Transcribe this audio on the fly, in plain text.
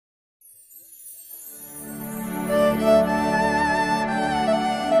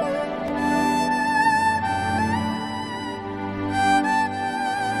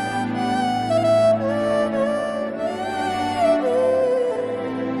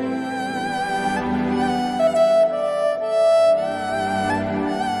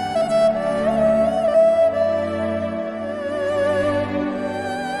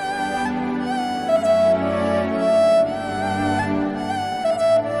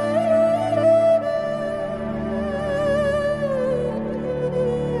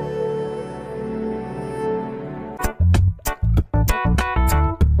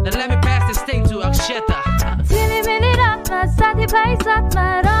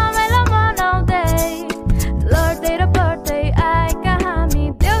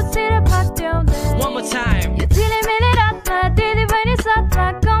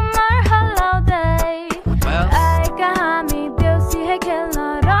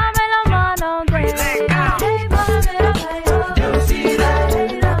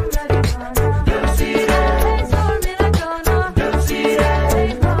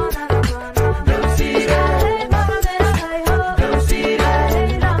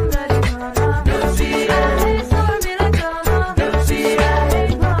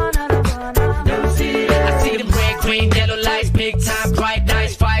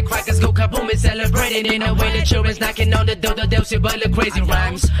riding in a way the children's knocking on the door, they'll see but the crazy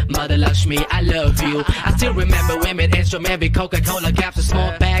rhymes. Mother Lakshmi, I love you. I still remember women instrument with Coca-Cola caps, a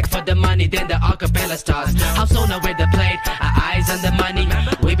small bag for the money, then the acapella stars. House owner with the plate, our eyes on the money.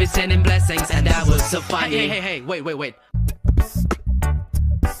 We've been sending blessings and that was so funny. Hey, wait.